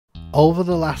Over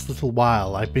the last little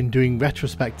while, I've been doing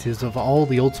retrospectives of all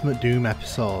the Ultimate Doom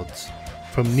episodes.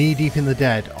 From Knee Deep in the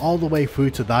Dead all the way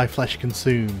through to Thy Flesh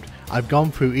Consumed, I've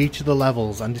gone through each of the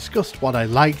levels and discussed what I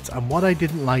liked and what I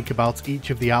didn't like about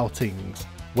each of the outings.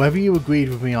 Whether you agreed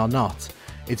with me or not,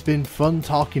 it's been fun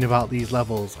talking about these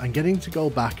levels and getting to go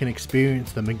back and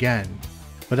experience them again.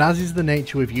 But as is the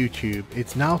nature with YouTube,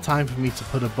 it's now time for me to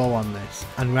put a bow on this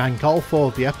and rank all 4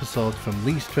 of the episodes from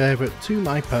least favourite to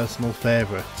my personal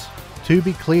favourite. To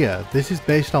be clear, this is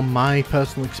based on my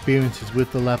personal experiences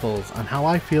with the levels and how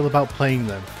I feel about playing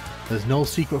them. There's no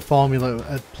secret formula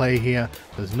at play here,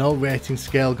 there's no rating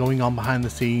scale going on behind the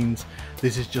scenes.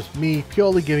 This is just me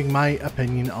purely giving my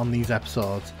opinion on these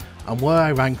episodes and where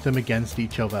I rank them against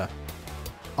each other.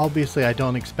 Obviously I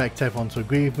don't expect everyone to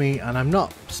agree with me, and I'm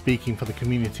not speaking for the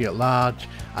community at large.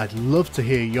 I'd love to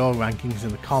hear your rankings in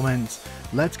the comments.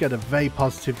 Let's get a very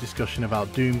positive discussion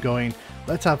about Doom going,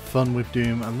 let's have fun with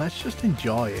Doom and let's just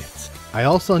enjoy it. I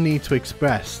also need to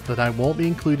express that I won't be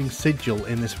including Sigil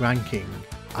in this ranking.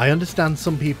 I understand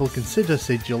some people consider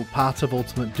Sigil part of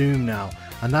Ultimate Doom now,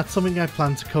 and that's something I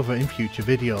plan to cover in future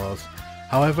videos.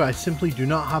 However, I simply do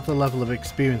not have the level of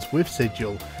experience with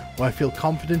Sigil where I feel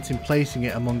confident in placing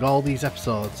it among all these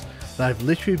episodes that I've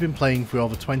literally been playing for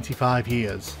over 25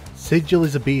 years. Sigil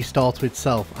is a beast all to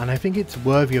itself, and I think it's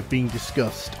worthy of being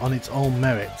discussed on its own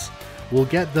merits. We'll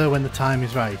get there when the time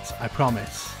is right, I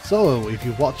promise. So if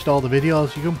you've watched all the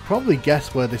videos, you can probably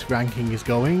guess where this ranking is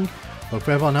going, but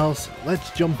for everyone else,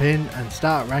 let's jump in and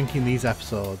start ranking these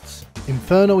episodes.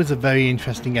 Inferno is a very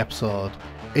interesting episode.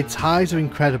 Its highs are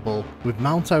incredible, with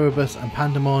Mount Erebus and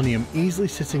Pandemonium easily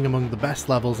sitting among the best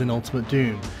levels in Ultimate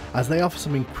Doom, as they offer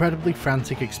some incredibly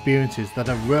frantic experiences that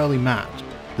are rarely matched.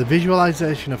 The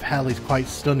visualization of hell is quite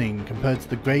stunning compared to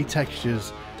the grey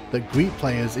textures that greet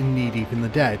players in Knee Deep in the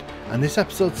Dead, and this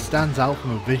episode stands out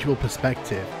from a visual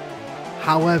perspective.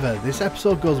 However, this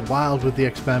episode goes wild with the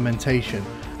experimentation,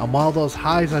 and while those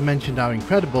highs I mentioned are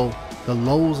incredible, the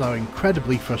lows are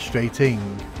incredibly frustrating.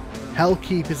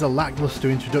 Hellkeep is a lackluster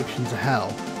introduction to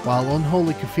Hell, while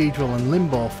Unholy Cathedral and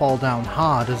Limbo fall down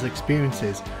hard as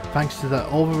experiences thanks to their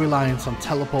over-reliance on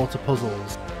teleporter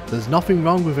puzzles. There's nothing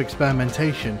wrong with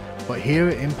experimentation, but here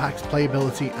it impacts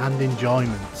playability and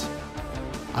enjoyment.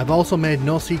 I've also made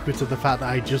no secret of the fact that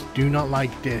I just do not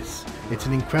like this. It's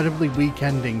an incredibly weak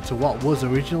ending to what was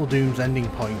original Doom's ending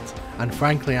point, and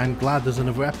frankly I'm glad there's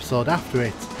another episode after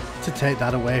it to take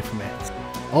that away from it.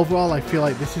 Overall, I feel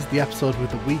like this is the episode with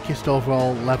the weakest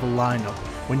overall level lineup.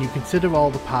 When you consider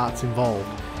all the parts involved,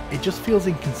 it just feels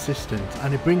inconsistent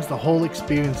and it brings the whole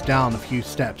experience down a few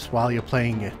steps while you're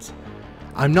playing it.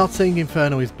 I'm not saying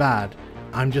Inferno is bad,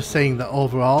 I'm just saying that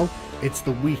overall, it's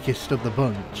the weakest of the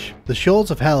bunch. The Shores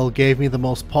of Hell gave me the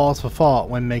most pause for thought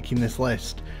when making this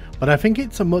list, but I think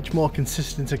it's a much more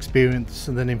consistent experience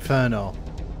than Inferno.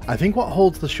 I think what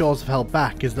holds the Shores of Hell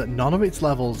back is that none of its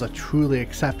levels are truly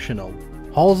exceptional.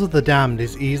 Halls of the Damned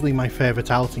is easily my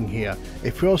favourite outing here.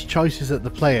 It throws choices at the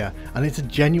player and it's a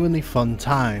genuinely fun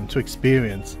time to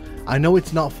experience. I know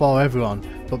it's not for everyone,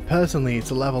 but personally it's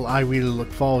a level I really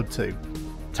look forward to.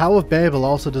 Tower of Babel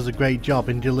also does a great job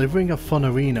in delivering a fun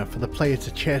arena for the player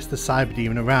to chase the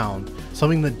Cyberdemon around,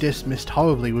 something that Dis missed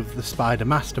horribly with the Spider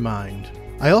Mastermind.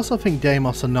 I also think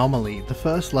Deimos Anomaly, the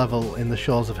first level in the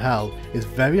Shores of Hell, is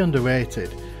very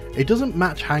underrated. It doesn't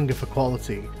match Hangar for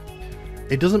quality,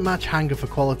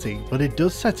 but it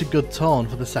does set a good tone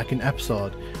for the second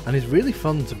episode and is really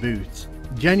fun to boot.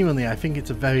 Genuinely, I think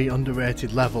it's a very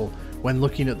underrated level when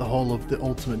looking at the whole of the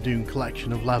Ultimate Doom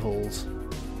collection of levels.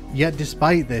 Yet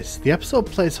despite this, the episode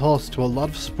plays host to a lot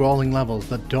of sprawling levels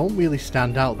that don't really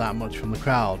stand out that much from the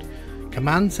crowd.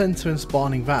 Command Center and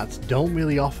Spawning Vats don't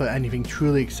really offer anything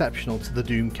truly exceptional to the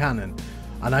Doom canon,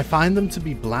 and I find them to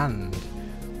be bland.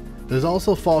 There's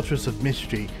also Fortress of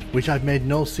Mystery, which I've made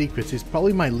no secret is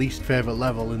probably my least favourite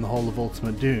level in the whole of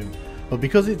Ultimate Doom, but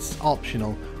because it's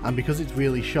optional and because it's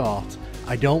really short,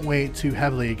 I don't weigh it too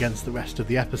heavily against the rest of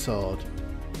the episode.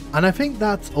 And I think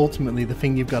that's ultimately the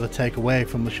thing you've got to take away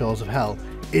from the Shores of Hell.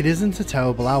 It isn't a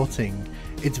terrible outing,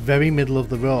 it's very middle of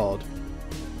the road.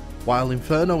 While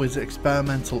Inferno is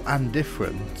experimental and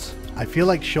different, I feel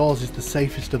like Shores is the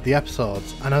safest of the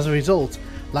episodes, and as a result,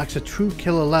 lacks a true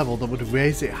killer level that would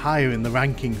raise it higher in the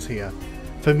rankings here.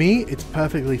 For me, it's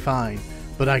perfectly fine,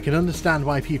 but I can understand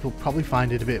why people probably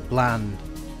find it a bit bland.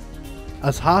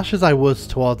 As harsh as I was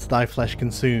towards Thy Flesh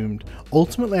Consumed,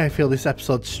 ultimately I feel this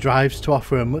episode strives to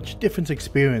offer a much different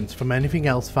experience from anything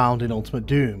else found in Ultimate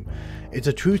Doom. It's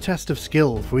a true test of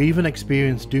skill for even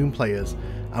experienced Doom players,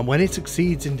 and when it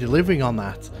succeeds in delivering on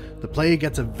that, the player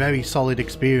gets a very solid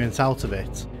experience out of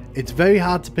it. It's very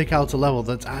hard to pick out a level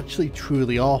that's actually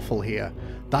truly awful here.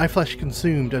 Thy Flesh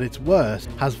Consumed at its worst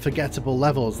has forgettable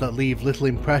levels that leave little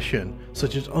impression,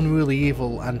 such as Unruly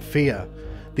Evil and Fear.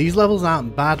 These levels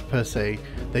aren't bad per se,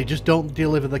 they just don't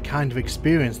deliver the kind of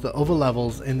experience that other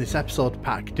levels in this episode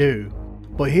pack do.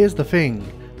 But here's the thing,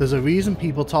 there's a reason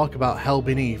people talk about Hell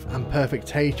Beneath and Perfect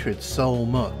Hatred so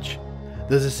much.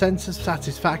 There's a sense of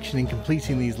satisfaction in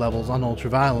completing these levels on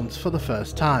Ultraviolence for the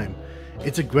first time.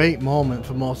 It's a great moment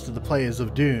for most of the players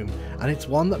of Doom, and it's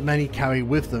one that many carry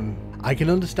with them. I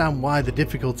can understand why the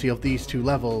difficulty of these two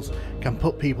levels can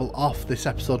put people off this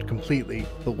episode completely,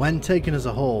 but when taken as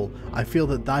a whole, I feel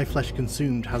that Thy Flesh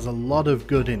Consumed has a lot of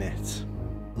good in it.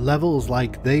 Levels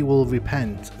like They Will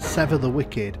Repent, Sever the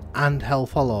Wicked and Hell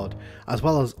Followed, as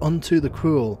well as Unto the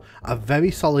Cruel, are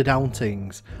very solid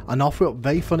outings and offer up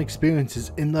very fun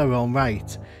experiences in their own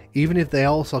right, even if they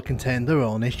also contain their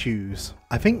own issues.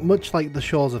 I think much like the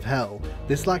Shores of Hell,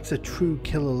 this lacks a true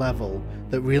killer level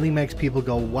that really makes people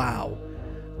go wow.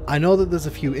 I know that there's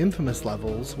a few infamous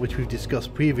levels, which we've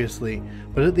discussed previously,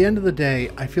 but at the end of the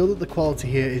day I feel that the quality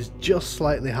here is just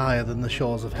slightly higher than the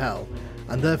Shores of Hell,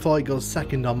 and therefore it goes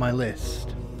second on my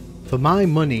list. For my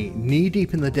money, Knee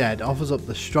Deep in the Dead offers up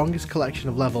the strongest collection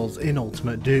of levels in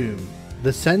Ultimate Doom.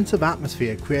 The sense of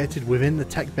atmosphere created within the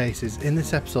tech bases in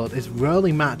this episode is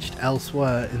rarely matched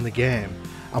elsewhere in the game,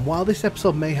 and while this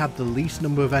episode may have the least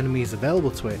number of enemies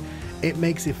available to it, it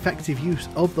makes effective use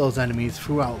of those enemies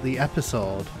throughout the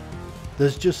episode.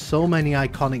 There's just so many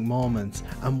iconic moments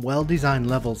and well designed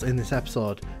levels in this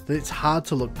episode that it's hard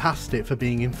to look past it for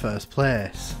being in first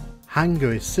place.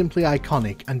 Hangar is simply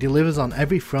iconic and delivers on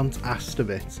every front asked of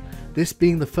it. This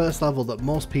being the first level that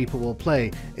most people will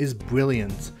play is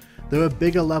brilliant. There are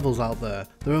bigger levels out there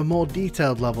are more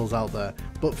detailed levels out there,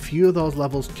 but few of those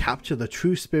levels capture the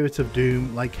true spirit of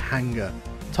Doom like Hangar.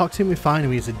 Toxin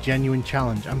Refinery is a genuine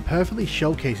challenge and perfectly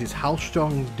showcases how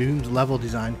strong Doom's level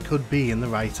design could be in the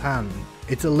right hand.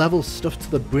 It's a level stuffed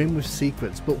to the brim with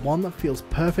secrets, but one that feels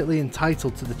perfectly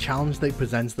entitled to the challenge they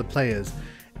present to the players.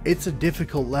 It's a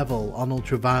difficult level on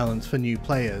Ultraviolence for new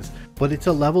players, but it's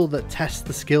a level that tests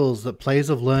the skills that players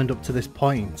have learned up to this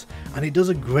point, and it does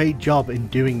a great job in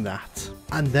doing that.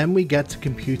 And then we get to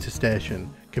Computer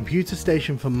Station. Computer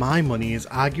Station for my money is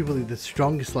arguably the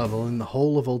strongest level in the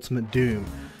whole of Ultimate Doom.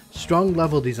 Strong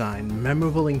level design,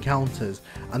 memorable encounters,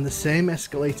 and the same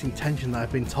escalating tension that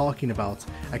I've been talking about,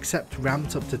 except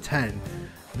ramped up to 10.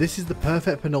 This is the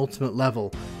perfect penultimate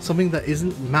level, something that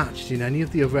isn't matched in any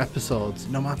of the other episodes,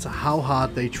 no matter how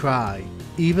hard they try.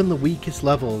 Even the weakest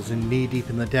levels in Knee Deep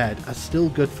in the Dead are still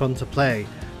good fun to play.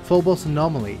 Phobos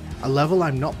Anomaly, a level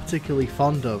I'm not particularly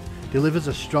fond of, delivers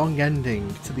a strong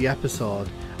ending to the episode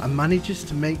and manages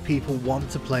to make people want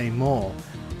to play more.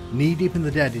 Knee Deep in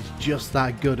the Dead is just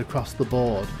that good across the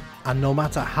board, and no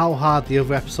matter how hard the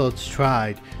other episodes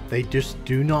tried, they just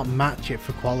do not match it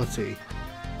for quality.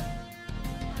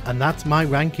 And that's my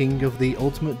ranking of the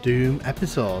Ultimate Doom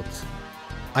episodes.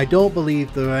 I don't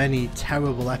believe there are any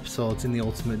terrible episodes in the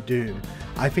Ultimate Doom.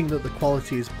 I think that the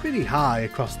quality is pretty high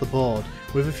across the board,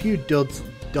 with a few duds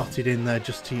dotted in there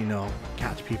just to, you know,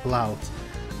 catch people out.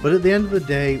 But at the end of the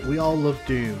day, we all love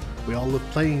Doom, we all love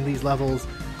playing these levels,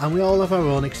 and we all have our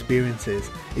own experiences.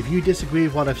 If you disagree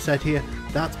with what I've said here,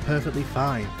 that's perfectly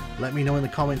fine. Let me know in the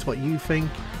comments what you think,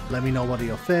 let me know what are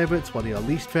your favourites, what are your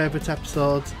least favourite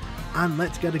episodes, and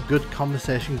let's get a good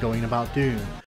conversation going about Doom.